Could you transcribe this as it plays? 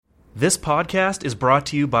This podcast is brought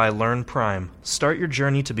to you by Learn Prime. Start your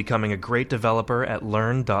journey to becoming a great developer at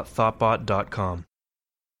learn.thoughtbot.com.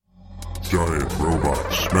 Giant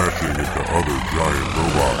robots smashing into other giant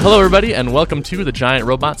robots. Hello, everybody, and welcome to the Giant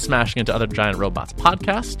Robots Smashing into Other Giant Robots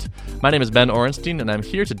podcast. My name is Ben Orenstein, and I'm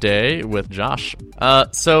here today with Josh.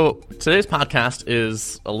 So today's podcast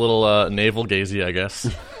is a little navel-gazy, I guess.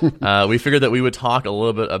 We figured that we would talk a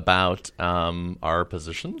little bit about our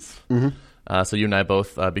positions. Mm-hmm. So you and I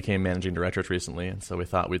both became managing directors recently, and so we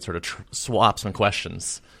thought we'd sort of swap some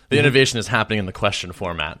questions. The innovation is happening in the question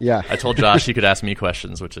format. Yeah. I told Josh he could ask me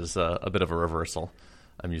questions, which is a bit of a reversal.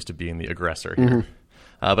 I'm used to being the aggressor here. Mm-hmm.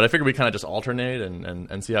 But I figured we kind of just alternate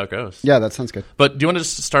and see how it goes. Yeah, that sounds good. But do you want to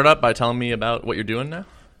just start up by telling me about what you're doing now?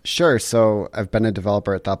 Sure. So I've been a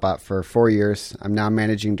developer at Thoughtbot for 4 years. I'm now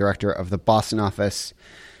managing director of the Boston office.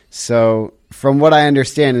 So from what I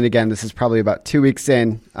understand, and again, this is probably about 2 weeks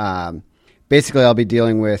in, basically I'll be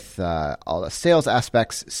dealing with all the sales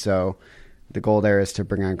aspects. So the goal there is to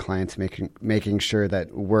bring on clients, making sure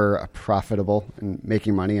that we're profitable and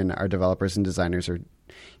making money, and our developers and designers are,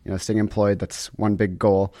 staying employed. That's one big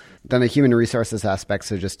goal. Then the human resources aspect,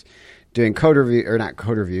 so just doing code review, or not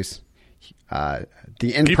code reviews,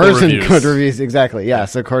 the in-person code reviews, exactly. Yeah,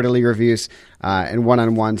 so quarterly reviews and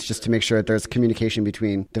one-on-ones, just to make sure that there's communication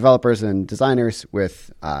between developers and designers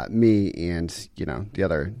with me and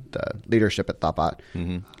the leadership at Thoughtbot.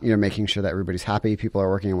 Mm-hmm. Making sure that everybody's happy, people are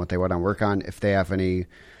working on what they want to work on. If they have any,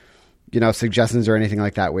 suggestions or anything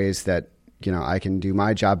like that, ways that I can do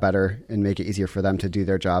my job better and make it easier for them to do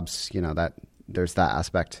their jobs. That there's that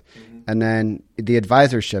aspect. Mm-hmm. And then the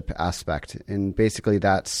advisorship aspect. And basically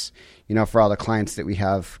that's, for all the clients that we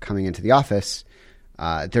have coming into the office,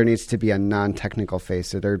 there needs to be a non-technical face.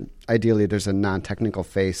 So ideally there's a non-technical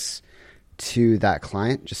face to that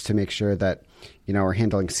client, just to make sure that, we're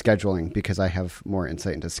handling scheduling, because I have more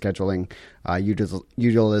insight into scheduling,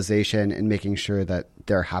 utilization, and making sure that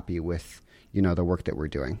they're happy with, the work that we're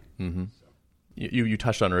doing. Mm-hmm. You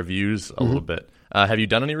touched on reviews a little bit. Have you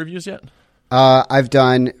done any reviews yet? I've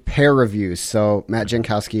done pair reviews. So Matt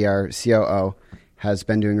Jankowski, our COO, has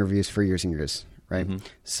been doing reviews for years and years, right? Mm-hmm.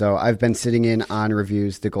 So I've been sitting in on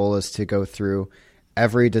reviews. The goal is to go through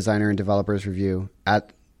every designer and developer's review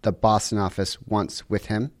at the Boston office once with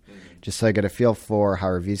him, just so I get a feel for how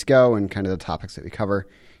reviews go and kind of the topics that we cover.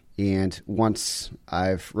 And once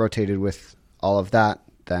I've rotated with all of that,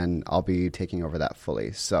 then I'll be taking over that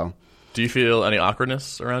fully. So, do you feel any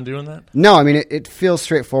awkwardness around doing that? No, I mean, it feels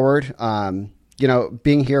straightforward.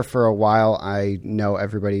 Being here for a while, I know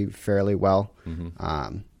everybody fairly well. Mm-hmm.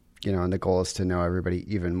 And the goal is to know everybody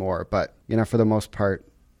even more. But, for the most part,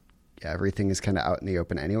 everything is kind of out in the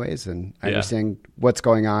open anyways. And I understand what's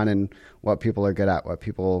going on and what people are good at, what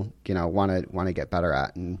people, want to get better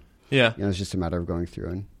at. And, it's just a matter of going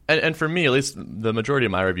through And for me, at least, the majority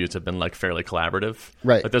of my reviews have been fairly collaborative.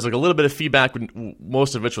 Right. There's a little bit of feedback,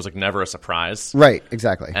 most of which was never a surprise. Right.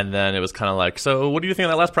 Exactly. And then it was kind of so what do you think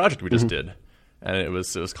of that last project we just did? And it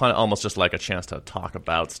was kind of almost just like a chance to talk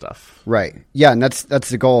about stuff. Right. Yeah, and that's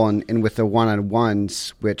the goal. And with the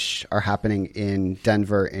one-on-ones, which are happening in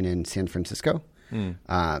Denver and in San Francisco,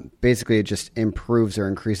 basically it just improves or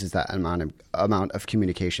increases that amount of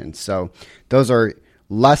communication. So those are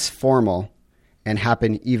less formal and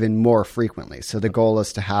happen even more frequently. So the goal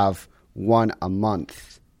is to have one a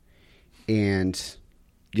month and,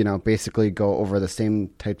 basically go over the same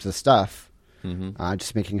types of stuff,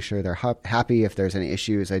 just making sure they're happy. If there's any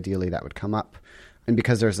issues, ideally that would come up. And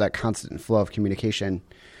because there's that constant flow of communication,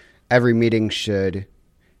 every meeting should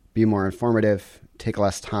be more informative, take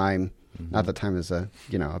less time. Mm-hmm. Not that time is a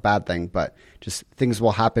bad thing, but just things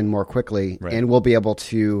will happen more quickly, right. And we'll be able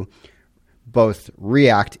to both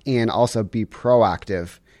react and also be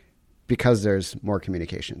proactive because there's more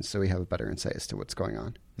communication. So we have a better insight as to what's going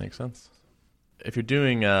on. Makes sense. If you're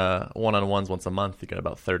doing one-on-ones once a month, you get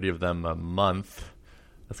about 30 of them a month.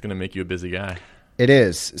 That's going to make you a busy guy. It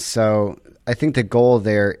is. So I think the goal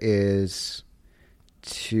there is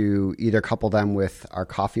to either couple them with our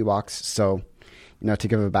coffee walks. So, to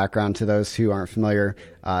give a background to those who aren't familiar,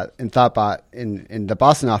 in Thoughtbot, in the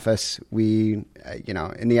Boston office, we,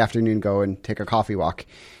 in the afternoon go and take a coffee walk.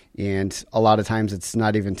 And a lot of times it's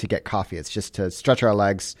not even to get coffee. It's just to stretch our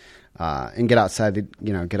legs and get outside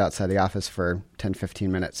the office for 10,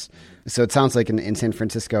 15 minutes. So it sounds like in San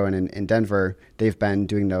Francisco and in Denver, they've been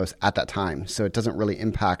doing those at that time. So it doesn't really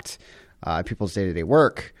impact people's day-to-day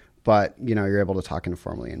work, but, you're able to talk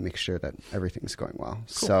informally and make sure that everything's going well. Cool.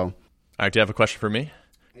 So, all right, do you have a question for me?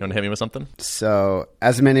 You want to hit me with something? So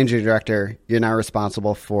as a managing director, you're now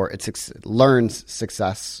responsible for Learn's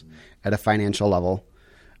success at a financial level.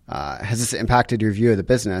 has this impacted your view of the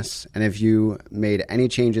business? And have you made any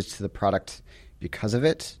changes to the product because of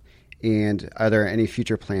it? And are there any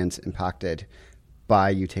future plans impacted by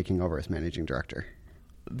you taking over as managing director?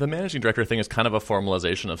 The managing director thing is kind of a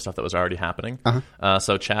formalization of stuff that was already happening.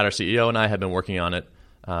 So Chad, our CEO, and I have been working on it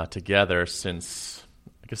together since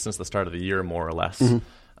the start of the year, more or less.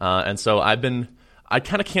 And so I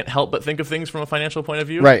kind of can't help but think of things from a financial point of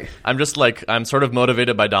view. Right. I'm just I'm sort of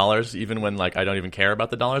motivated by dollars, even when I don't even care about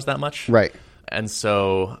the dollars that much. Right. And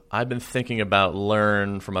so I've been thinking about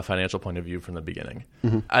Learn from a financial point of view from the beginning.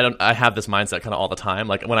 I have this mindset kind of all the time.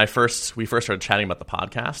 Like when we first started chatting about the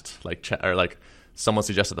podcast, someone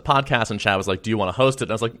suggested the podcast and Chad was like, do you want to host it?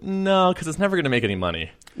 And I was like, no, because it's never going to make any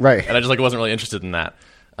money. Right. And I just wasn't really interested in that.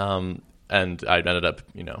 And I ended up,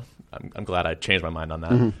 I'm glad I changed my mind on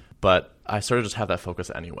that. But I sort of just have that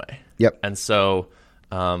focus anyway. Yep. And so,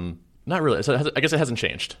 not really. So I guess it hasn't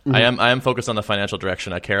changed. I am focused on the financial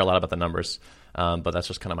direction. I care a lot about the numbers, but that's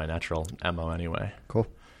just kind of my natural MO anyway. Cool.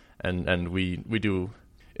 And we do.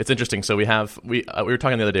 It's interesting. So we were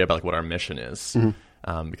talking the other day about what our mission is,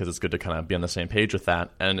 because it's good to kind of be on the same page with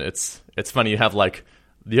that. And it's funny. You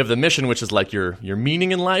have the mission, which is your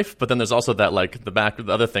meaning in life, but then there's also that the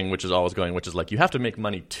other thing, which is always going, which is you have to make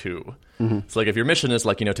money too. So if your mission is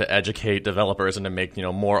to educate developers and to make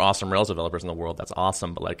more awesome Rails developers in the world, that's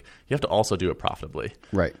awesome. But you have to also do it profitably,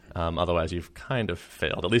 right? Otherwise, you've kind of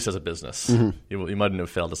failed, at least as a business. You mightn't have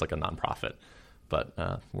failed as a nonprofit, but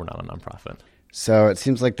we're not a nonprofit. So it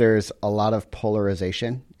seems like there's a lot of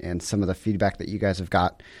polarization in some of the feedback that you guys have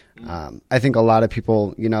got. I think a lot of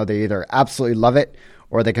people, they either absolutely love it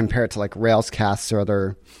or they compare it to Railscasts or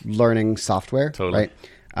other learning software. Totally.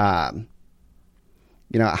 Right?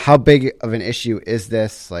 How big of an issue is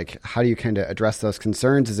this? How do you kind of address those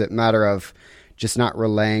concerns? Is it a matter of just not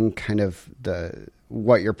relaying kind of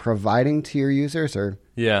what you're providing to your users, or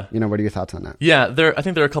what are your thoughts on that? Yeah, I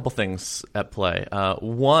think there are a couple things at play.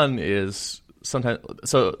 One is sometimes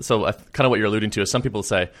so kind of what you're alluding to is some people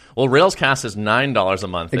say, well, Railscast is $9 a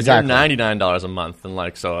month, exactly, and you're $99 a month,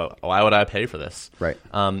 and so why would I pay for this? Right.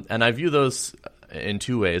 And I view those in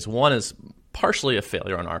two ways. One is partially a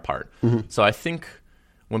failure on our part. So I think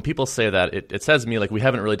when people say that, it says to me we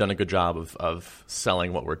haven't really done a good job of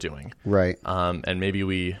selling what we're doing. Right. And maybe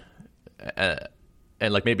we.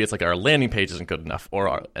 And maybe it's our landing page isn't good enough,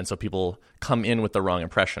 and so people come in with the wrong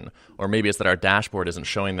impression, or maybe it's that our dashboard isn't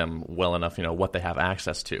showing them well enough, what they have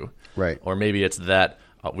access to, right? Or maybe it's that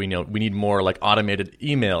we need more automated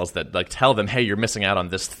emails that tell them, hey, you're missing out on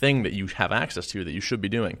this thing that you have access to that you should be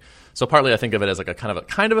doing. So partly I think of it as a kind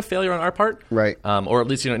of a failure on our part, right? Or at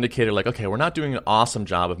least indicator okay, we're not doing an awesome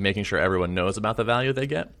job of making sure everyone knows about the value they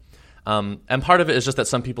get, and part of it is just that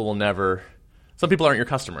some people aren't your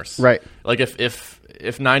customers. Right.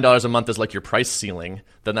 If $9 a month is your price ceiling,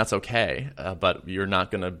 then that's okay. But you're not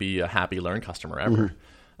going to be a happy Learn customer ever.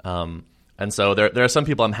 And so there are some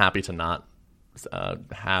people I'm happy to not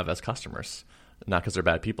have as customers. Not because they're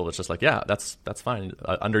bad people. It's just that's fine.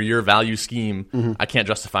 Under your value scheme, I can't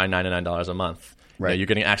justify $99 a month. Right. You're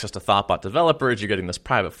getting access to ThoughtBot developers. You're getting this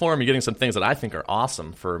private forum. You're getting some things that I think are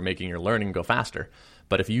awesome for making your learning go faster.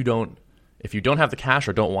 But if you don't have the cash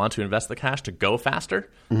or don't want to invest the cash to go faster,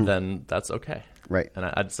 then that's okay. Right.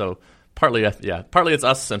 And so partly it's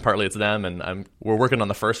us and partly it's them, and we're working on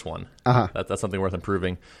the first one. That's something worth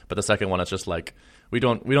improving. But the second one, it's just we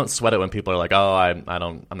don't sweat it when people are like, oh, I'm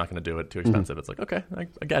not going to do it, too expensive. It's okay,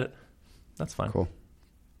 I get it. That's fine. Cool.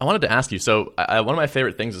 I wanted to ask you. So one of my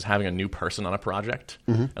favorite things is having a new person on a project,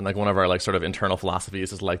 and one of our sort of internal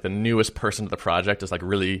philosophies is the newest person to the project is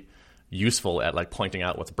really useful at pointing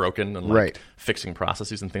out what's broken and right, fixing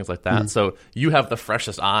processes and things like that. So you have the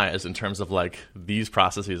freshest eyes in terms of these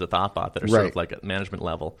processes at ThoughtBot that are sort of at management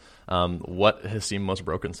level. What has seemed most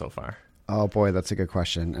broken so far? Oh boy, that's a good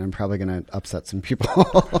question. I'm probably going to upset some people.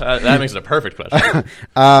 That makes it a perfect question.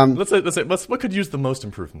 Let's say what could use the most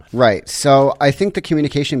improvement? Right. So I think the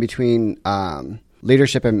communication between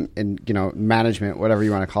leadership and management, whatever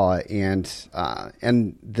you want to call it,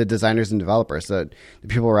 and the designers and developers, the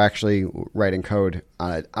people who are actually writing code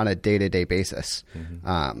on a day-to-day basis.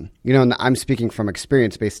 And I'm speaking from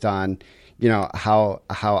experience based on how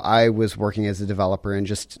I was working as a developer and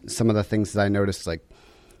just some of the things that I noticed.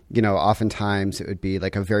 Oftentimes it would be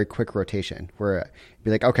a very quick rotation where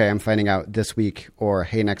it'd be okay, I'm finding out this week, or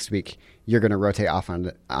hey, next week you're going to rotate off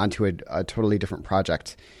onto a totally different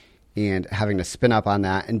project. And having to spin up on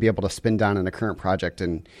that and be able to spin down in the current project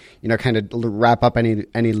and, kind of wrap up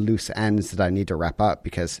any loose ends that I need to wrap up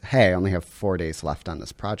because, hey, I only have 4 days left on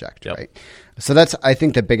this project, right? So that's, I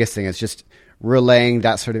think the biggest thing is just relaying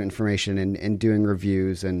that sort of information and doing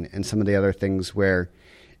reviews and some of the other things where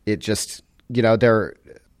it just,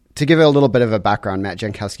 to give it a little bit of a background, Matt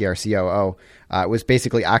Jankowski, our COO, was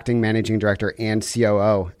basically acting managing director and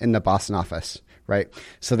COO in the Boston office, right?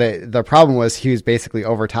 So the problem was he was basically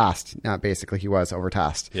overtasked. Not basically, he was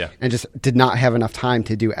overtasked. Yeah. And just did not have enough time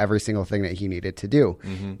to do every single thing that he needed to do.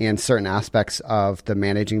 And certain aspects of the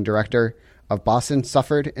managing director of Boston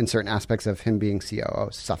suffered, and certain aspects of him being COO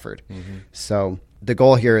suffered. So the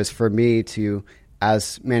goal here is for me to,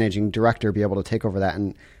 as managing director, be able to take over that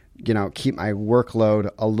and keep my workload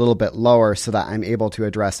a little bit lower so that I'm able to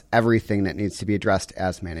address everything that needs to be addressed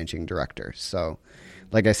as managing director. So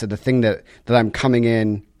like I said, the thing that I'm coming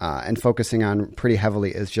in and focusing on pretty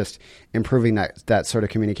heavily is just improving that sort of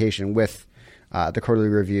communication with the quarterly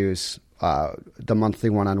reviews, the monthly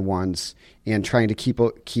one-on-ones, and trying to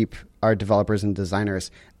keep our developers and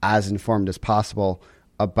designers as informed as possible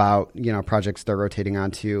about projects they're rotating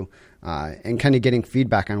onto, and kind of getting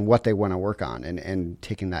feedback on what they want to work on, and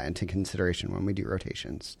taking that into consideration when we do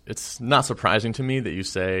rotations. It's not surprising to me that you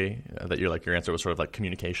say that your answer was sort of like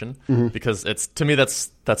communication, because it's, to me,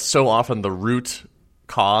 that's so often the root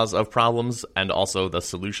cause of problems and also the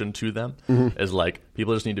solution to them is like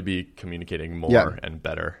people just need to be communicating more and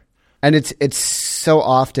better. And it's so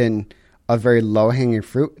often a very low-hanging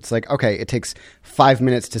fruit. It's like, okay, it takes 5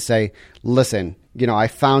 minutes to say, listen, I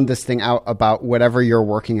found this thing out about whatever you're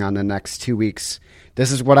working on the next 2 weeks.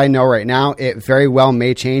 This is what I know right now. It very well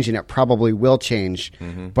may change, and it probably will change.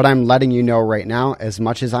 But I'm letting you know right now as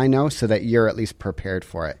much as I know so that you're at least prepared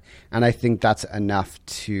for it. And I think that's enough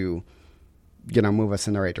to move us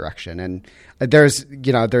in the right direction. And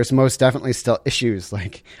there's most definitely still issues.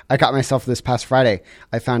 Like, I got myself this past Friday,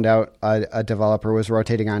 I found out a developer was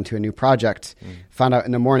rotating onto a new project, found out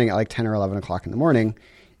in the morning at like 10 or 11 o'clock in the morning.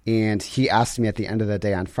 And he asked me at the end of the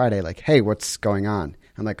day on Friday, like, hey, what's going on?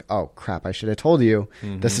 I'm like, oh crap, I should have told you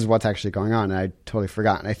this is what's actually going on. And I totally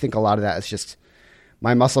forgot. And I think a lot of that is just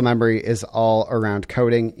my muscle memory is all around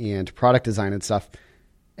coding and product design and stuff.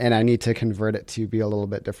 And I need to convert it to be a little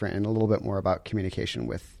bit different and a little bit more about communication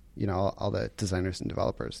with, all the designers and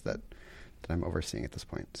developers that I'm overseeing at this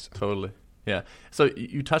point. So. Totally. Yeah. So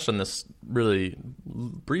you touched on this really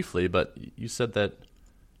briefly, but you said that,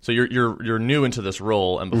 so you're new into this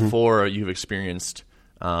role, and before you've experienced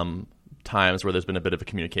times where there's been a bit of a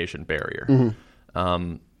communication barrier.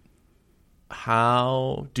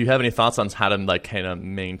 How do you have any thoughts on how to kind of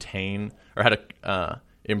maintain or how to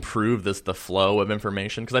improve the flow of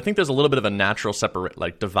information? Because I think there's a little bit of a natural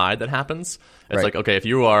divide that happens. It's right. like, okay, if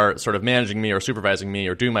you are sort of managing me or supervising me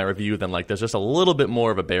or doing my review, then there's just a little bit more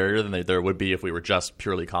of a barrier than there would be if we were just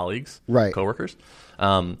purely colleagues, right, coworkers.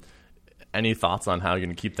 Any thoughts on how you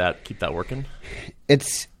can keep that working?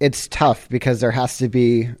 It's tough because there has to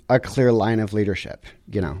be a clear line of leadership,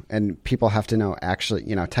 and people have to know actually,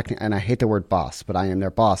 and I hate the word boss, but I am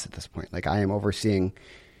their boss at this point. Like, I am overseeing,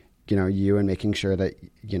 you and making sure that,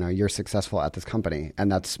 you're successful at this company, and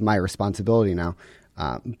that's my responsibility now.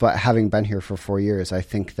 But having been here for 4 years, I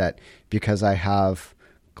think that because I have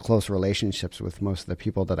close relationships with most of the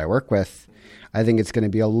people that I work with, I think it's going to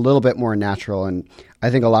be a little bit more natural. And I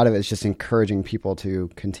think a lot of it is just encouraging people to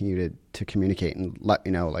continue to communicate and let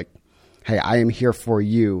me know, like, hey, I am here for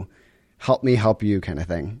you. Help me help you, kind of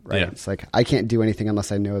thing. Right. Yeah. It's like, I can't do anything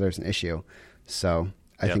unless I know there's an issue. So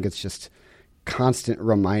I think it's just constant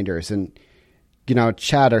reminders. And,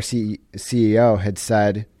 Chad, our CEO, had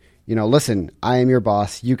said, listen, I am your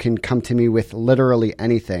boss. You can come to me with literally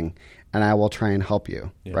anything and I will try and help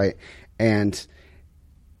you. Yeah. Right. And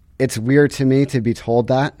it's weird to me to be told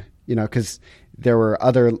that, because there were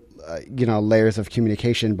other, layers of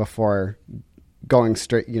communication before going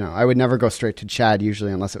straight. I would never go straight to Chad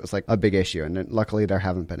usually unless it was like a big issue. And luckily there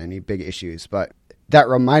haven't been any big issues. But that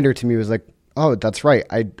reminder to me was like, oh, that's right.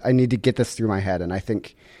 I need to get this through my head. And I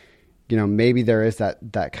think, maybe there is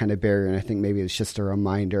that kind of barrier. And I think maybe it's just a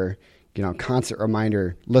reminder, constant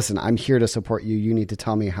reminder. Listen, I'm here to support you. You need to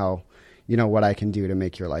tell me how, what I can do to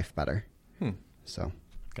make your life better. So.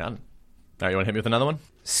 Got it. All right, you want to hit me with another one?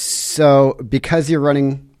 So because you're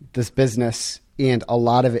running this business and a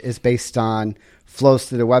lot of it is based on flows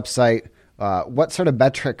through the website, what sort of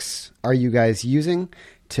metrics are you guys using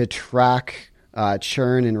to track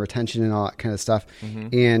churn and retention and all that kind of stuff?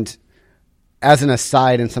 And as an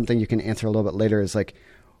aside, and something you can answer a little bit later, is like,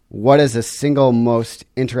 what is the single most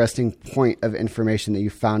interesting point of information that you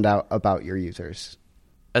found out about your users?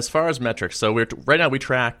 As far as metrics, so right now we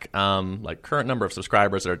track current number of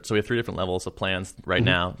subscribers. So we have 3 different levels of plans right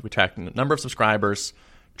now. We track number of subscribers,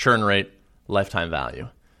 churn rate, lifetime value.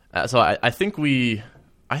 So I think we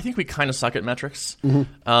kind of suck at metrics.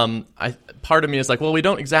 Part of me is like, well, we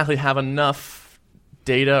don't exactly have enough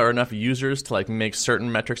data or enough users to like make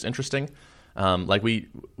certain metrics interesting. Like we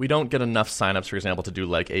don't get enough signups, for example, to do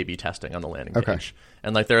like A/B testing on the landing page.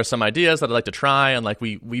 And like there are some ideas that I'd like to try, and like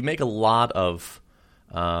we make a lot of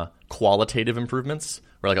qualitative improvements.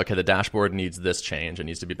 We're like, okay, the dashboard needs this change. It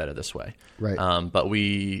needs to be better this way. Right. But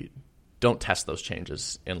we don't test those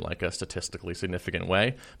changes in like a statistically significant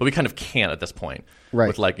way. But we kind of can't at this point. Right.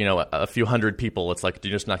 With like, a few hundred people, it's like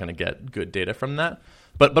you're just not going to get good data from that.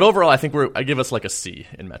 But overall, I think I give us like a C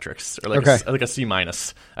in metrics, or like a C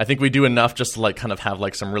minus. I think we do enough just to like kind of have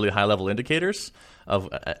like some really high level indicators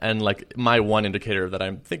and like my one indicator that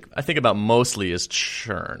I think about mostly is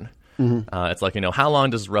churn. It's like, how long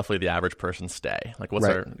does roughly the average person stay? Like what's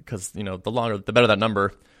our, because the better that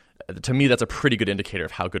number, to me that's a pretty good indicator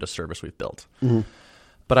of how good a service we've built.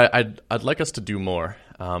 But I'd like us to do more,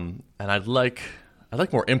 and I'd like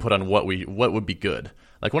more input on what would be good.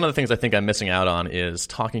 Like one of the things I think I'm missing out on is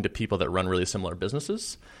talking to people that run really similar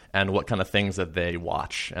businesses and what kind of things that they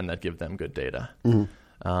watch and that give them good data.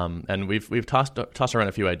 And we've tossed around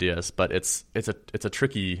a few ideas, but it's a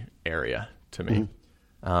tricky area to me.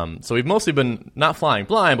 So we've mostly been not flying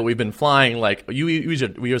blind, but we've been flying like we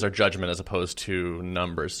use our judgment as opposed to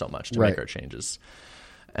numbers so much to make our changes.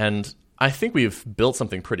 And I think we've built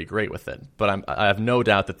something pretty great with it, but I have no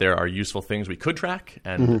doubt that there are useful things we could track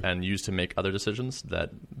and use to make other decisions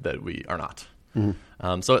that we are not.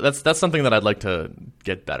 So that's something that I'd like to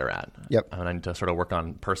get better at. Yep. And I need to sort of work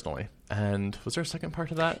on personally. And was there a second part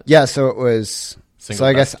to that? Yeah, so it was... Single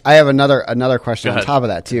I best. guess I have another question Go on ahead. top of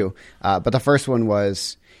that too. But the first one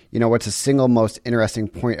was, what's the single most interesting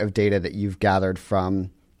point of data that you've gathered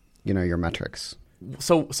from, your metrics?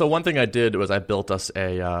 So one thing I did was I built us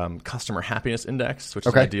a customer happiness index, which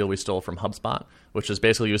is an ideal we stole from HubSpot, which is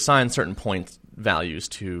basically you assign certain point values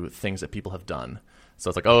to things that people have done.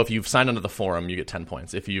 So it's like, if you've signed onto the forum, you get 10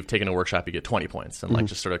 points. If you've taken a workshop, you get 20 points. And like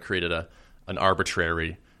just sort of created an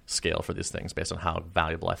arbitrary scale for these things based on how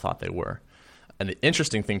valuable I thought they were. And the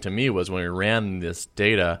interesting thing to me was when we ran this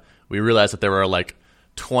data, we realized that there were like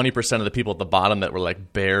 20% of the people at the bottom that were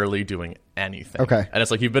like barely doing anything. Okay. And it's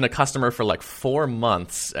like you've been a customer for like 4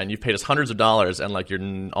 months and you've paid us hundreds of dollars and like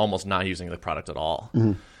you're almost not using the product at all.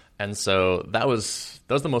 And so that was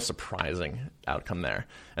the most surprising outcome there.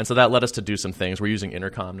 And so that led us to do some things. We're using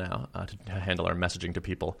Intercom now to handle our messaging to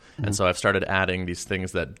people. And so I've started adding these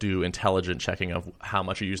things that do intelligent checking of how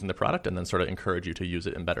much you're using the product and then sort of encourage you to use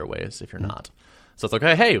it in better ways if you're not. So it's like,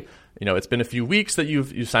 hey, it's been a few weeks that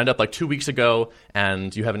you signed up like 2 weeks ago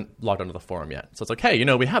and you haven't logged onto the forum yet. So it's like, hey,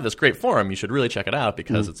 we have this great forum. You should really check it out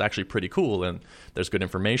because it's actually pretty cool and there's good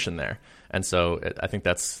information there. And so I think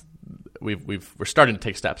we're starting to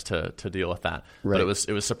take steps to deal with that. Right. But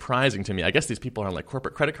it was surprising to me. I guess these people are on like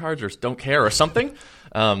corporate credit cards or don't care or something.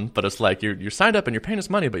 But it's like you're signed up and you're paying us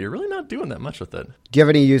money, but you're really not doing that much with it. Do you have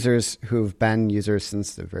any users who've been users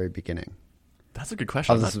since the very beginning That's a good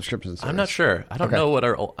question. of the subscription service? I'm not sure. I don't know what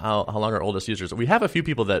how long our oldest users are. We have a few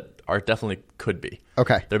people that are definitely could be.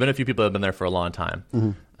 Okay. There have been a few people that have been there for a long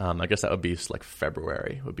time. I guess that would be like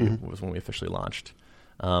February was when we officially launched.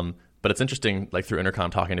 But it's interesting, like through Intercom,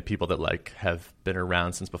 talking to people that like have been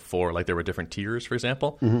around since before. Like there were different tiers, for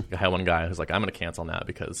example. I had one guy who's like, I'm going to cancel now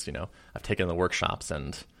because I've taken the workshops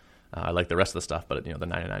and I like the rest of the stuff, but the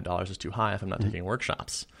 $99 is too high if I'm not taking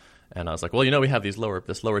workshops. And I was like, well, we have this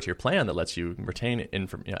lower tier plan that lets you retain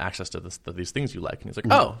access to these things you like. And he's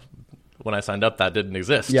like, when I signed up, that didn't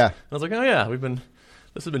exist. Yeah. And I was like, oh yeah,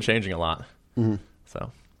 this has been changing a lot.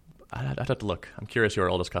 So I'd have to look. I'm curious who our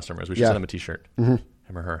oldest customer is. We should send him a T-shirt, him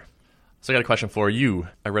or her. So I got a question for you.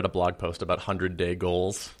 I read a blog post about 100-day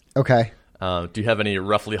goals. Okay. Do you have any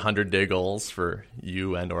roughly 100-day goals for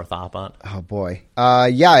you and or Thoughtbot? Oh, boy.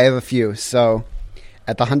 Yeah, I have a few. So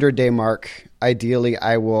at the 100-day mark, ideally,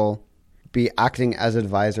 I will be acting as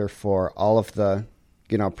advisor for all of the,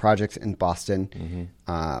 projects in Boston.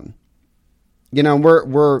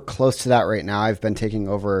 We're close to that right now. I've been taking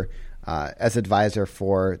over as advisor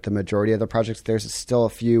for the majority of the projects. There's still a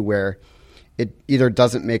few where it either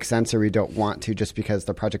doesn't make sense or we don't want to just because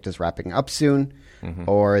the project is wrapping up soon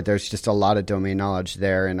or there's just a lot of domain knowledge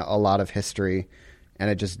there and a lot of history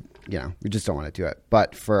and it just, we just don't want to do it.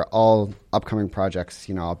 But for all upcoming projects,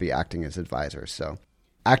 I'll be acting as advisor. So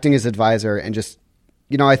acting as advisor and just,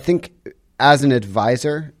 I think as an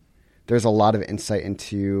advisor, there's a lot of insight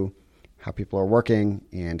into how people are working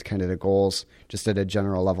and kind of the goals just at a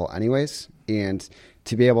general level anyways. And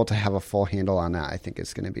to be able to have a full handle on that, I think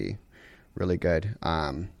is going to be really good.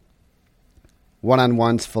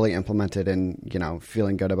 One-on-ones fully implemented and,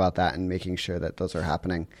 feeling good about that and making sure that those are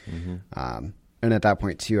happening. And at that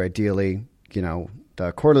point too, ideally,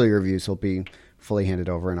 the quarterly reviews will be fully handed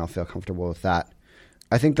over and I'll feel comfortable with that.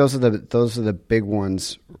 I think those are the big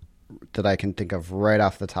ones that I can think of right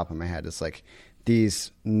off the top of my head. It's like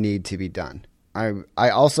these need to be done. I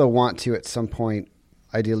also want to at some point,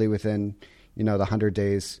 ideally within the 100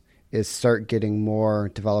 days, is start getting more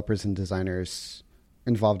developers and designers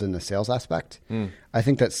involved in the sales aspect. I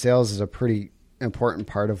think that sales is a pretty important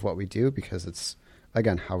part of what we do because it's,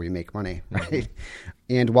 again, how we make money, right?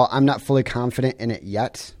 And while I'm not fully confident in it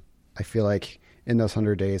yet, I feel like in those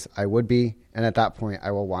 100 days I would be. And at that point,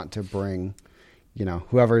 I will want to bring,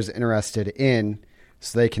 whoever's interested in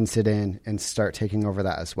so they can sit in and start taking over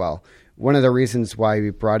that as well. One of the reasons why we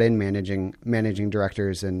brought in managing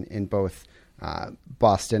directors in both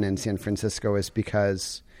Boston and San Francisco is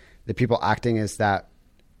because the people acting as that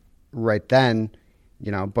right then,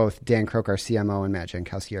 both Dan Croak, our CMO, and Matt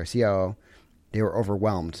Jankowski, our COO, they were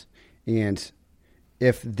overwhelmed. And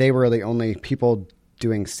if they were the only people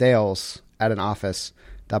doing sales at an office,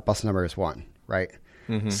 that bus number is 1, right?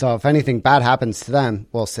 So if anything bad happens to them,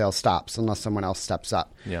 well, sales stops unless someone else steps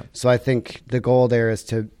up. Yeah. So I think the goal there is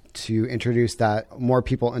to introduce that more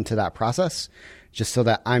people into that process, just so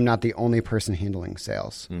that I'm not the only person handling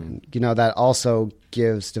sales. That also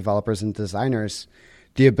gives developers and designers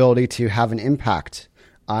the ability to have an impact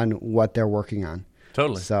on what they're working on.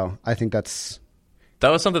 Totally. So I think that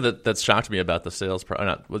was something that shocked me about the sales.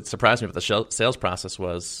 What surprised me about the sales process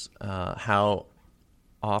was how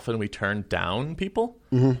often we turned down people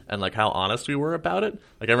and like how honest we were about it.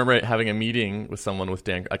 Like I remember having a meeting with someone with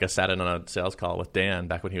Dan. Like I sat in on a sales call with Dan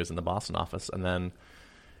back when he was in the Boston office, and then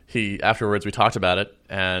afterwards we talked about it,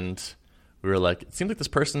 and we were like, it seems like this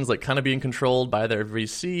person's like kind of being controlled by their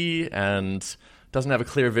VC and doesn't have a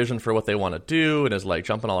clear vision for what they want to do and is like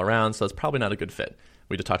jumping all around. So it's probably not a good fit.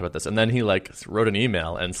 We just talked about this. And then he like wrote an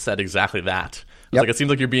email and said exactly that. It was like, it seems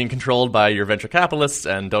like you're being controlled by your venture capitalists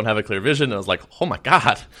and don't have a clear vision. And I was like, oh my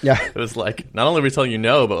God. Yeah. It was like, not only are we telling you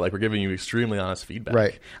no, but like we're giving you extremely honest feedback.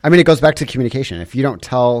 Right. I mean, it goes back to communication. If you don't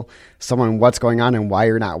tell someone what's going on and why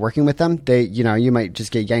you're not working with them, you might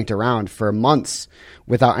just get yanked around for months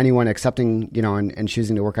without anyone accepting, and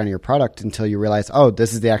choosing to work on your product until you realize, oh,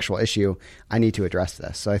 this is the actual issue. I need to address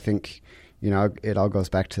this. So I think, it all goes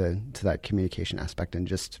back to that communication aspect and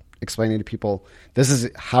just explaining to people, this is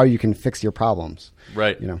how you can fix your problems.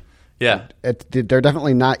 Right. Yeah. They're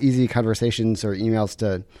definitely not easy conversations or emails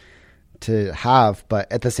to have,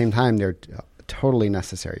 but at the same time, they're totally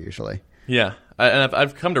necessary usually. Yeah. And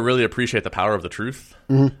I've come to really appreciate the power of the truth.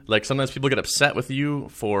 Like sometimes people get upset with you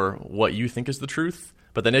for what you think is the truth,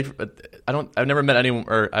 but then I've never met anyone,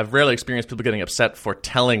 or I've rarely experienced people getting upset for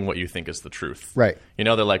telling what you think is the truth. Right.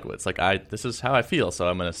 They're like, it's like, this is how I feel, so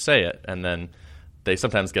I'm going to say it. And then they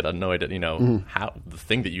sometimes get annoyed at, how the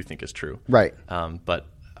thing that you think is true. Right. But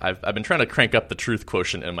I've been trying to crank up the truth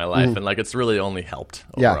quotient in my life, and like it's really only helped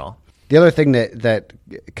overall. Yeah. The other thing that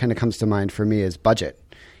kind of comes to mind for me is budget.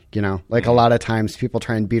 A lot of times people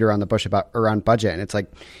try and beat around the bush around budget, and it's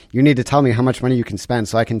like, you need to tell me how much money you can spend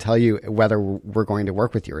so I can tell you whether we're going to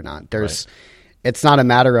work with you or not. It's not a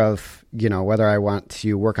matter of, whether I want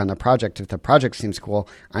to work on the project. If the project seems cool,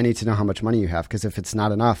 I need to know how much money you have, because if it's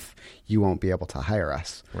not enough, you won't be able to hire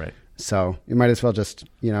us. Right. So you might as well just,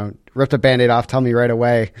 rip the Band-Aid off, tell me right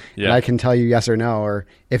away, and I can tell you yes or no, or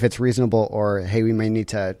if it's reasonable, or, hey, we may need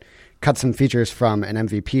to cut some features from an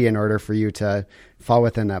MVP in order for you to fall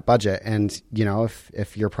within that budget. And,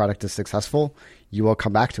 if your product is successful, you will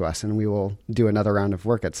come back to us and we will do another round of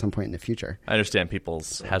work at some point in the future. I understand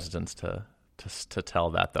people's hesitance to tell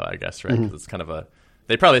that, though, I guess, right? 'Cause it's kind of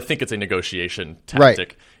they probably think it's a negotiation tactic.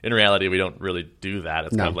 Right. In reality, we don't really do that.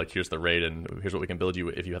 It's kind of like, here's the rate and here's what we can build you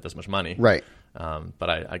if you have this much money. Right. But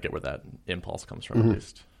I get where that impulse comes from, at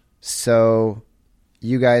least. So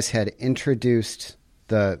you guys had introduced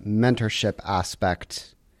the mentorship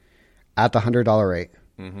aspect at the $100 rate,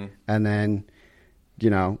 and then,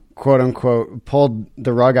 quote unquote, pulled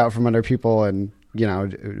the rug out from under people and,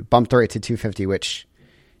 bumped the rate to $250, which,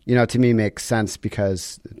 to me makes sense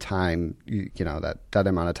because time, that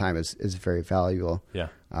amount of time is very valuable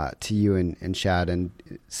to you and Chad and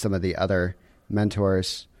some of the other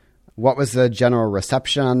mentors. What was the general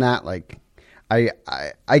reception on that? Like,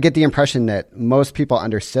 I get the impression that most people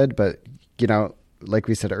understood, but, like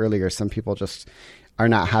we said earlier, some people just are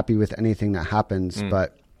not happy with anything that happens.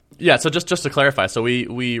 But yeah, so just to clarify, so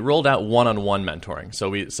we rolled out one-on-one mentoring. So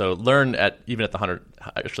Learn even at the 100,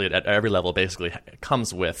 actually at every level, basically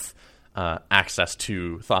comes with access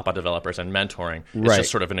to Thoughtbot developers and mentoring. It's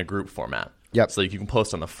just sort of in a group format. Yep. So you can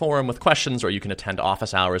post on the forum with questions, or you can attend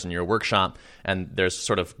office hours in your workshop, and there's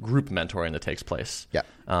sort of group mentoring that takes place. Yeah.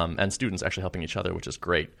 And students actually helping each other, which is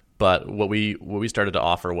great. But what we started to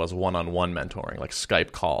offer was one-on-one mentoring, like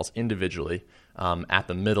Skype calls individually at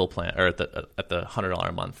the middle plan or at the $100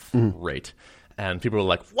 a month rate. And people were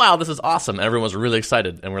like, wow, this is awesome. And everyone was really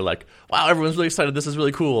excited. And we're like, wow, everyone's really excited. This is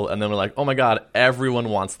really cool. And then we're like, oh my God, everyone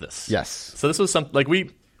wants this. Yes. So this was something like we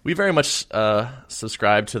very much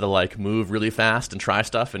subscribe to the like move really fast and try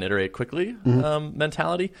stuff and iterate quickly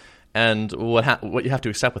mentality. And what you have to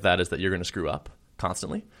accept with that is that you're going to screw up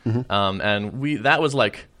constantly. And that was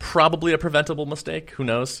like probably a preventable mistake. Who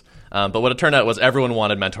knows? But what it turned out was everyone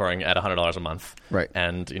wanted mentoring at $100 a month. Right.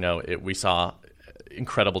 And, we saw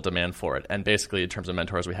incredible demand for it. And basically, in terms of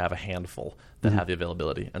mentors, we have a handful that have the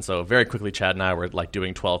availability. And so very quickly, Chad and I were like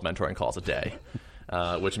doing 12 mentoring calls a day,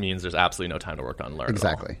 which means there's absolutely no time to work on Learn.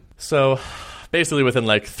 Exactly. So basically, within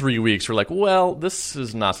like 3 weeks, we're like, well, this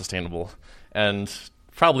is not sustainable. And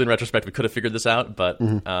probably in retrospect, we could have figured this out, but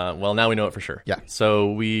well, now we know it for sure. Yeah.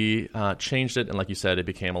 So we changed it, and like you said, it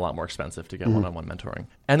became a lot more expensive to get one-on-one mentoring.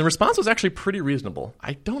 And the response was actually pretty reasonable.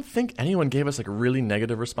 I don't think anyone gave us like a really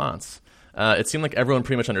negative response. It seemed like everyone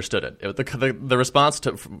pretty much understood it. The response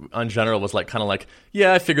in general was like kind of like,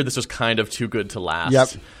 yeah, I figured this was kind of too good to last.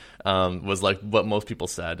 Yep. Was like what most people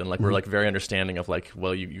said, and like we're like very understanding of like,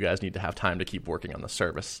 well, you guys need to have time to keep working on the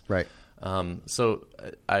service. Right. So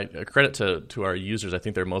I credit to our users. I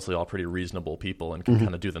think they're mostly all pretty reasonable people and can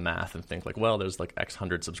kind of do the math and think like, well, there's like X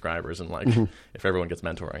hundred subscribers, and like if everyone gets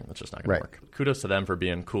mentoring, that's just not going to work. Kudos to them for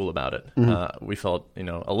being cool about it. We felt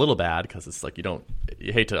a little bad because it's like you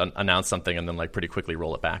hate to announce something and then like pretty quickly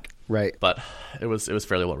roll it back. Right. But it was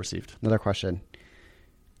fairly well received. Another question.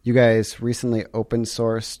 You guys recently open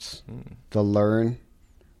sourced the Learn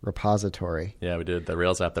repository. Yeah, we did. The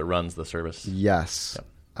Rails app that runs the service. Yes. Yep.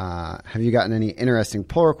 Have you gotten any interesting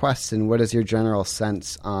pull requests, and what is your general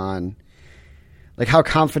sense on like how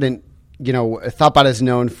confident, Thoughtbot is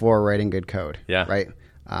known for writing good code. Yeah. Right.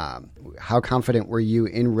 How confident were you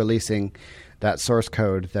in releasing that source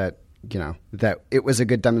code that it was a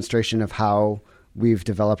good demonstration of how we've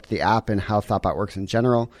developed the app and how Thoughtbot works in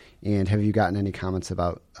general? And have you gotten any comments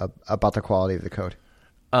about the quality of the code?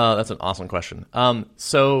 That's an awesome question.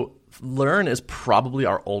 So Learn is probably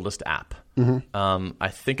our oldest app. I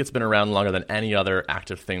think it's been around longer than any other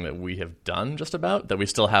active thing that we have done, just about, that we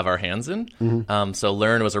still have our hands in. So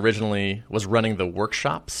Learn was running the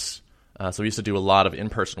workshops. So we used to do a lot of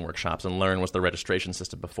in-person workshops, and Learn was the registration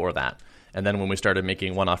system before that. And then when we started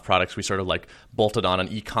making one-off products, we sort of like bolted on an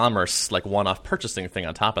e-commerce, like one-off purchasing thing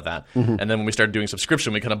on top of that. And then when we started doing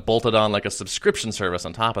subscription, we kind of bolted on like a subscription service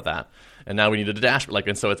on top of that. And now we needed a dashboard.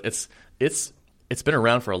 And so it's been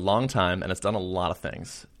around for a long time, and it's done a lot of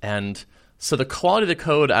things. And so the quality of the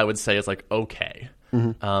code, I would say, is like okay.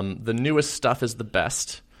 The newest stuff is the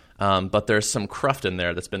best, but there's some cruft in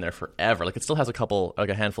there that's been there forever. Like it still has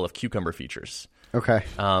a handful of Cucumber features. Okay.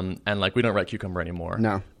 And like we don't write Cucumber anymore.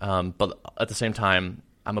 No. But at the same time,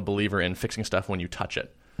 I'm a believer in fixing stuff when you touch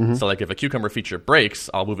it. So like if a Cucumber feature breaks,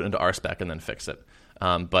 I'll move it into RSpec and then fix it.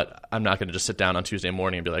 But I'm not going to just sit down on Tuesday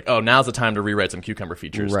morning and be like, oh, now's the time to rewrite some Cucumber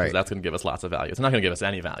features, because that's going to give us lots of value. It's not going to give us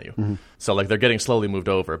any value. So like they're getting slowly moved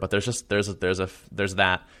over, but there's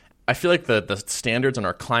that. I feel like the standards on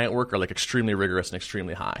our client work are like extremely rigorous and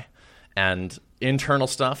extremely high. And internal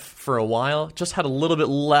stuff for a while just had a little bit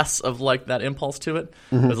less of like that impulse to it.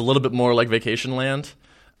 It was a little bit more like vacation land.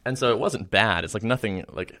 And so it wasn't bad. It's like nothing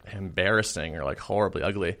like embarrassing or like horribly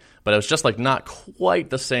ugly, but it was just like not quite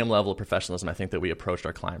the same level of professionalism I think that we approached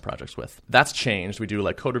our client projects with. That's changed. We do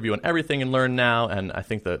like code review on everything in Learn now, and I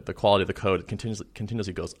think that the quality of the code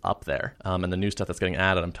continuously goes up there. And the new stuff that's getting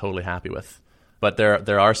added, I'm totally happy with. But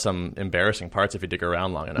there are some embarrassing parts if you dig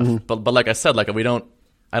around long enough. But like I said, like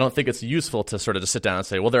I don't think it's useful to sort of just sit down and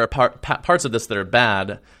say, well, there are parts of this that are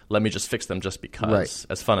bad. Let me just fix them just because,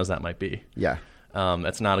 as fun as that might be. Yeah.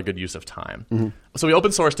 It's not a good use of time. So we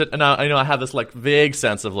open sourced it, and now I have this like vague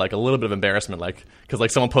sense of like a little bit of embarrassment, like because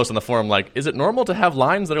like someone posted on the forum like, is it normal to have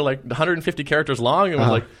lines that are like 150 characters long? And we're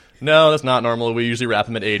like, no, that's not normal. We usually wrap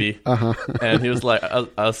them at 80. And he was like,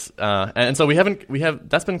 and so we haven't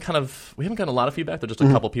gotten a lot of feedback. There's just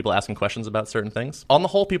a couple people asking questions about certain things. On the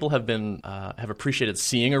whole, people have appreciated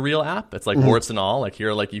seeing a real app. It's like warts and all. Like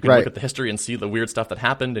here, like you can look at the history and see the weird stuff that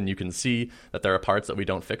happened, and you can see that there are parts that we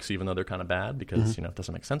don't fix, even though they're kind of bad, because it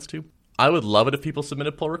doesn't make sense to. I would love it if people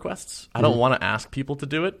submitted pull requests. I don't want to ask people to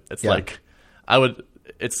do it. It's like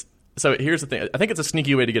So here's the thing. I think it's a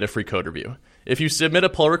sneaky way to get a free code review. If you submit a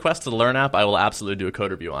pull request to the Learn app, I will absolutely do a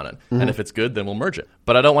code review on it. And if it's good, then we'll merge it.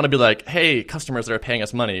 But I don't want to be like, hey, customers that are paying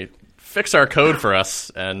us money, fix our code for us.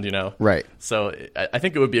 And, Right. So I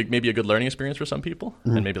think it would be maybe a good learning experience for some people,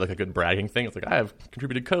 and maybe like a good bragging thing. It's like, I have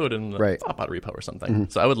contributed code in the Thoughtbot repo or something.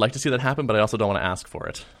 So I would like to see that happen, but I also don't want to ask for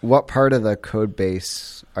it. What part of the code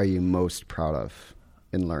base are you most proud of?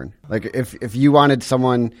 in Learn? Like if you wanted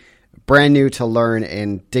someone brand new to Learn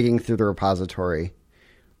and digging through the repository,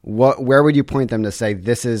 where would you point them to say,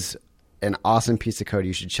 this is an awesome piece of code,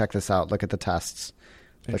 you should check this out, look at the tests,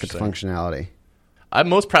 look at the functionality? I'm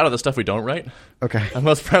most proud of the stuff we don't write. Okay. I'm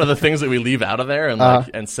most proud of the things that we leave out of there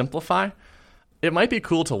and simplify. It might be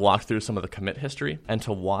cool to walk through some of the commit history and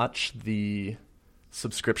to watch the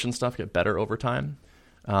subscription stuff get better over time.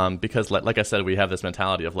 Because like I said, we have this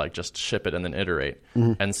mentality of like just ship it and then iterate.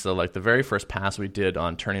 And so like the very first pass we did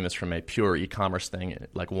on turning this from a pure e-commerce thing,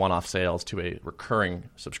 like one-off sales, to a recurring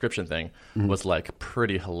subscription thing was like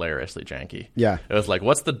pretty hilariously janky. Yeah. It was like,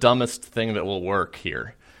 what's the dumbest thing that will work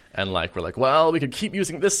here? And like we're like, well, we could keep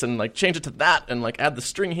using this and like change it to that and like add the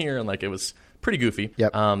string here, and like it was pretty goofy.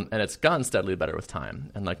 Yep. And it's gotten steadily better with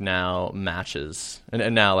time, and like now matches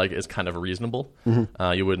and now like is kind of reasonable.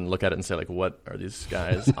 You wouldn't look at it and say like, what are these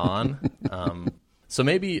guys on? So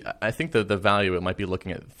maybe I think the value, it might be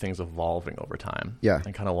looking at things evolving over time. Yeah.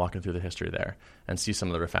 And kind of walking through the history there and see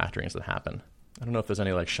some of the refactorings that happen. I don't know if there's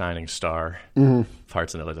any like shining star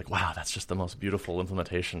parts in it. Like, wow, that's just the most beautiful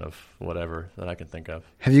implementation of whatever that I can think of.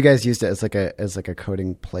 Have you guys used it as like a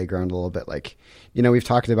coding playground a little bit? Like, we've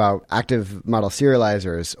talked about active model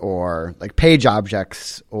serializers or like page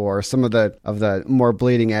objects or some of the more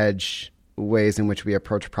bleeding edge ways in which we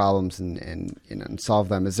approach problems and solve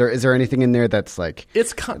them. Is there anything in there that's like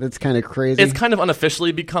that's kind of crazy? It's kind of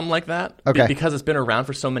unofficially become like that. Okay. Because it's been around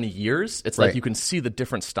for so many years. It's Right. like you can see the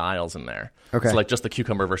different styles in there. Okay. So like just the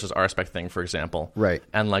cucumber versus RSpec thing, for example. Right.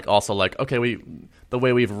 And like also like, okay, the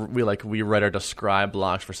way we write our describe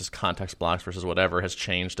blocks versus context blocks versus whatever has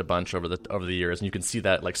changed a bunch over the years, and you can see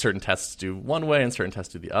that like certain tests do one way and certain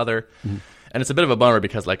tests do the other. And it's a bit of a bummer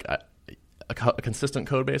because like a consistent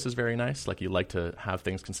code base is very nice. Like you like to have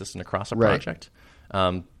things consistent across a project,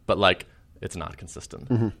 but like it's not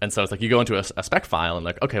consistent. And so it's like you go into a spec file and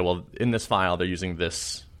like, okay, well in this file they're using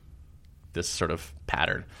this sort of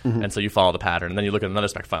pattern, and so you follow the pattern, and then you look at another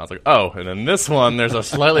spec file. It's like, oh, and in this one there's a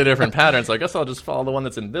slightly different pattern. So I guess I'll just follow the one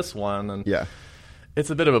that's in this one. And Yeah. it's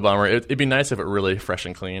a bit of a bummer. It'd be nice if it were really fresh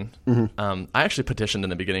and clean. I actually petitioned in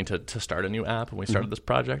the beginning to start a new app when we started this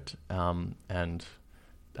project, and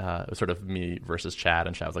it was sort of me versus Chad,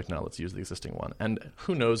 and Chad was like, no, let's use the existing one. And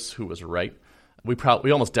who knows who was right. We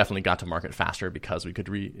almost definitely got to market faster because we could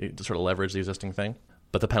sort of leverage the existing thing.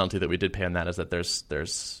 But the penalty that we did pay on that is that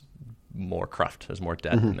there's more cruft, there's more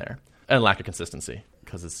debt in there, and lack of consistency,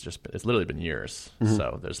 because it's literally been years.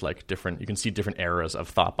 So there's like you can see different eras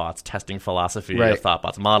of Thoughtbot's testing philosophy, Right. of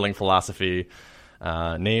Thoughtbot's modeling philosophy,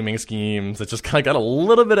 naming schemes. It's just kind of got a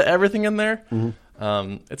little bit of everything in there.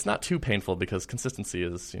 It's not too painful because consistency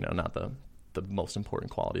is not the most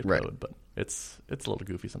important quality of Right. code, but it's a little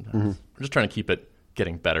goofy sometimes. We're just trying to keep it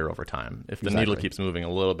getting better over time. If the needle keeps moving a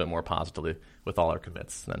little bit more positively with all our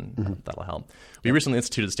commits, then that'll help. We recently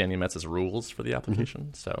instituted standing mets as rules for the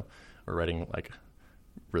application, so we're writing like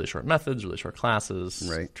really short methods, really short classes,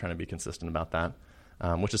 Right. trying to be consistent about that,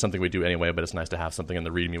 which is something we do anyway, but it's nice to have something in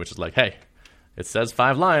the README which is like, hey, it says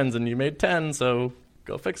 5 lines and you made 10, so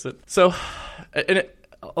go fix it. So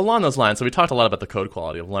along those lines, so we talked a lot about the code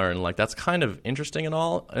quality of Learn. Like that's kind of interesting and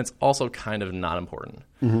all, and it's also kind of not important.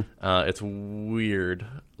 It's weird.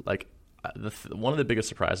 Like one of the biggest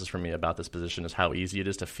surprises for me about this position is how easy it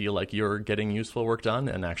is to feel like you're getting useful work done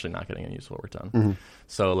and actually not getting any useful work done.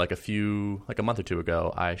 So like a month or two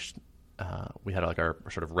ago, we had like our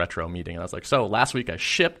sort of retro meeting, and I was like, so last week I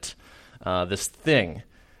shipped this thing,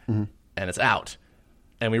 and it's out.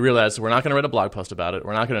 And we realized we're not going to write a blog post about it.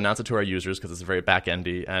 We're not going to announce it to our users because it's very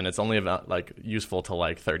back-endy, and it's only about like useful to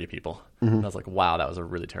like 30 people. And I was like, wow, that was a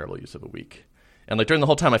really terrible use of a week. And like during the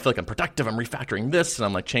whole time, I feel like I'm productive. I'm refactoring this, and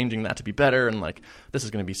I'm like changing that to be better, and like this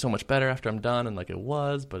is going to be so much better after I'm done. And like it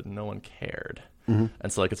was, but no one cared. And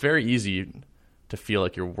so like it's very easy to feel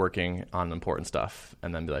like you're working on important stuff,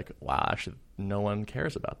 and then be like, wow, actually, no one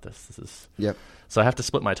cares about this. Yep. So I have to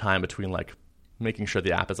split my time between like making sure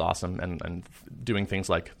the app is awesome and doing things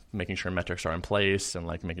like making sure metrics are in place and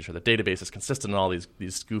like making sure the database is consistent and all these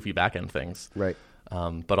goofy backend things. Right.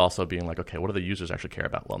 But also being like, okay, what do the users actually care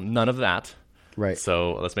about? Well, none of that. Right.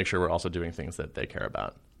 So let's make sure we're also doing things that they care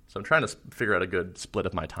about. So I'm trying to figure out a good split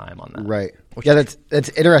of my time on that. Right. Yeah, that's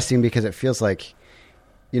interesting because it feels like,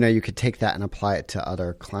 you could take that and apply it to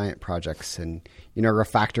other client projects and,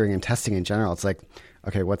 refactoring and testing in general. It's like,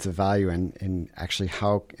 okay, what's the value and actually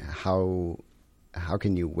how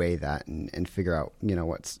can you weigh that and figure out,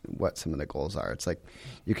 what some of the goals are? It's like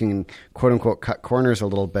you can quote unquote cut corners a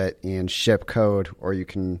little bit and ship code, or you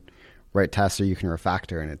can write tests, or you can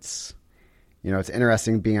refactor. And it's, it's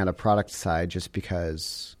interesting being on a product side just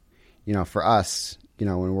because, for us,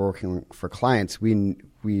 when we're working for clients,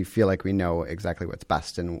 we feel like we know exactly what's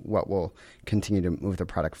best and what will continue to move the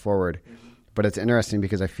product forward. But it's interesting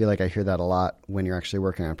because I feel like I hear that a lot when you're actually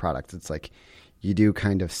working on a product. It's like you do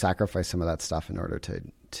kind of sacrifice some of that stuff in order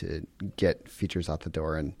to get features out the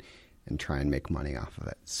door and try and make money off of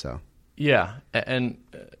it. So yeah, and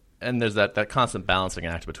there's that constant balancing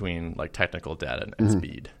act between like technical debt and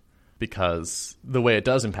speed, because the way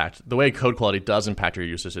code quality does impact your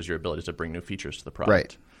users is your ability to bring new features to the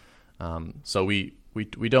product. Right. So we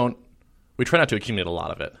try not to accumulate a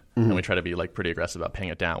lot of it, and we try to be like pretty aggressive about paying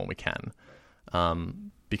it down when we can,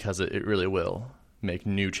 because it really will make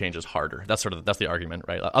new changes harder. That's the argument,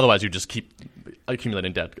 right? Otherwise, you just keep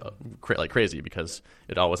accumulating debt like crazy, because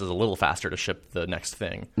it always is a little faster to ship the next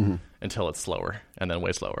thing until it's slower, and then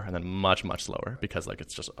way slower, and then much, much slower, because like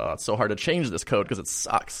it's just it's so hard to change this code because it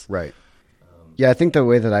sucks. Right. Yeah, I think the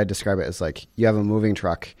way that I describe it is like you have a moving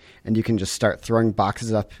truck, and you can just start throwing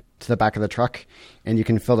boxes up to the back of the truck, and you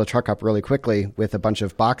can fill the truck up really quickly with a bunch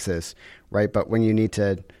of boxes, right? But when you need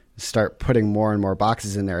to start putting more and more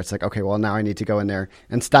boxes in there, it's like, okay, well, now I need to go in there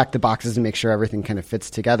and stack the boxes and make sure everything kind of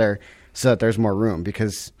fits together so that there's more room,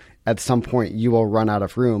 because at some point you will run out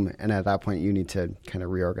of room, and at that point you need to kind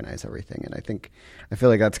of reorganize everything. And I feel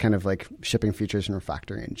like that's kind of like shipping features and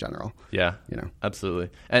refactoring in general. Yeah,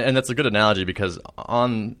 absolutely. And that's a good analogy, because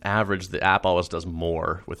on average the app always does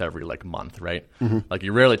more with every like month, right? Like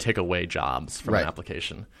you rarely take away jobs from an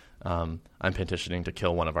application. I'm petitioning to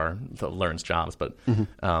kill one of the Learn's jobs, but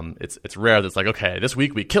it's rare that it's like, okay, this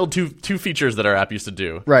week we killed two features that our app used to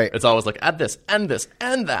do. Right. It's always like add this and this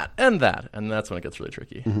and that and that, and that's when it gets really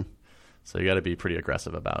tricky. So you got to be pretty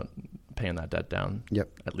aggressive about paying that debt down.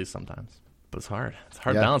 Yep. At least sometimes. But it's hard. It's a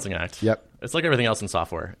hard balancing act. Yep. It's like everything else in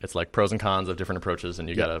software. It's like pros and cons of different approaches, and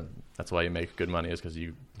you gotta. That's why you make good money, is because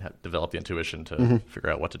you develop the intuition to figure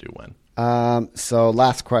out what to do when. So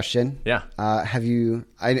last question. Yeah.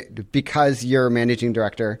 Because you're a managing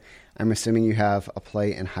director, I'm assuming you have a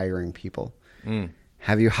play in hiring people.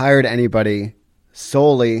 Have you hired anybody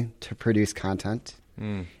solely to produce content?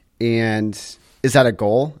 And is that a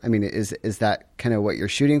goal? I mean, is that kind of what you're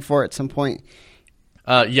shooting for at some point?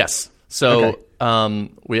 Yes. So Okay.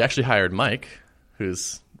 We actually hired Mike,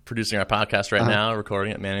 who's producing our podcast right now,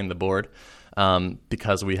 recording it, manning the board,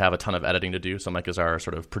 because we have a ton of editing to do. So Mike is our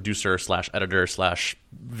sort of producer / editor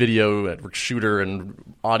 / video shooter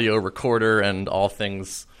and audio recorder and all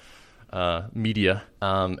things media.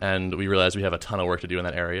 And we realized we have a ton of work to do in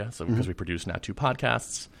that area. So because we produce now 2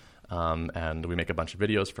 podcasts, and we make a bunch of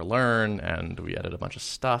videos for Learn, and we edit a bunch of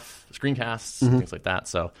stuff, screencasts, things like that.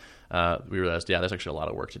 So we realized, there's actually a lot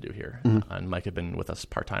of work to do here. And Mike had been with us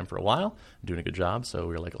part-time for a while, doing a good job. So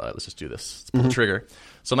we were like, let's just do this. Let's pull the trigger.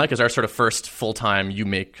 So Mike is our sort of first full-time you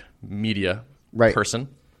make media person.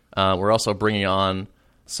 We're also bringing on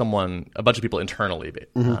a bunch of people internally.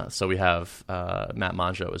 So we have Matt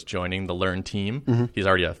Monjo is joining the Learn team. He's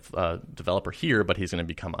already a developer here, but he's going to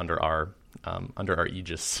become under our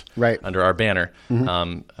aegis, under our banner.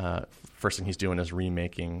 First thing he's doing is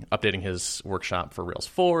updating his workshop for Rails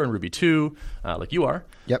 4 and Ruby 2, like you are.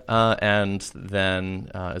 Yep. And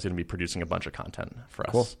then is going to be producing a bunch of content for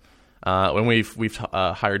us. Cool. When we've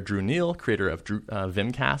hired Drew Neal, creator of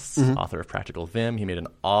Vimcasts, author of Practical Vim. He made an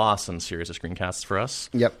awesome series of screencasts for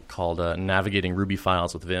us called Navigating Ruby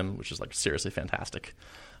Files with Vim, which is like seriously fantastic.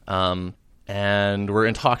 And we're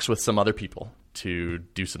in talks with some other people to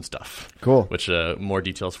do some stuff. Cool. Which more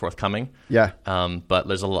details forthcoming. Yeah. But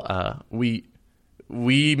there's we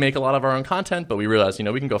make a lot of our own content, but we realize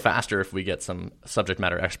we can go faster if we get some subject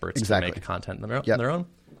matter experts to make content on their own.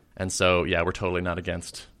 And so we're totally not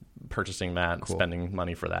against purchasing that and spending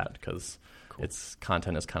money for that, because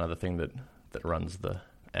content is kind of the thing that runs the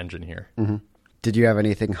engine here. Did you have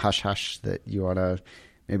anything hush that you want to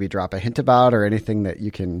maybe drop a hint about, or anything that you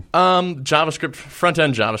can? JavaScript,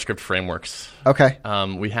 front-end JavaScript frameworks. Okay.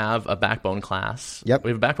 We have a Backbone class. Yep.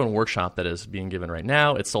 We have a Backbone workshop that is being given right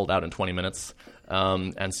now. It's sold out in 20 minutes.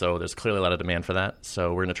 And so there's clearly a lot of demand for that.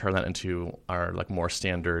 So we're going to turn that into our more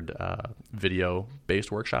standard video-based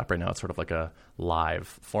workshop. Right now it's sort of like a live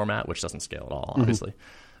format, which doesn't scale at all, obviously.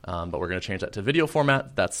 But we're going to change that to video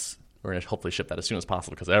format. We're going to hopefully ship that as soon as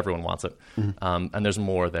possible, because everyone wants it. And there's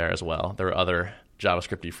more there as well. There are other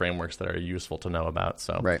JavaScript-y frameworks that are useful to know about.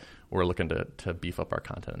 So we're looking to beef up our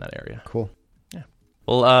content in that area. Cool. Yeah.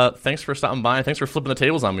 Well, thanks for stopping by. Thanks for flipping the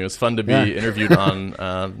tables on me. It was fun to be interviewed on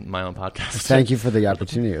my own podcast. Thank you for the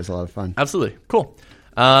opportunity. It was a lot of fun. Absolutely. Cool.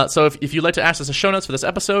 So if you'd like to access the show notes for this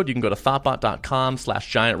episode, you can go to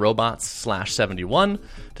thoughtbot.com/giantrobots/71.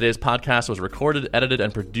 Today's podcast was recorded, edited,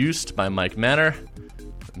 and produced by Mike Manor.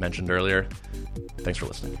 mentioned earlier. Thanks for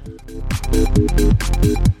listening.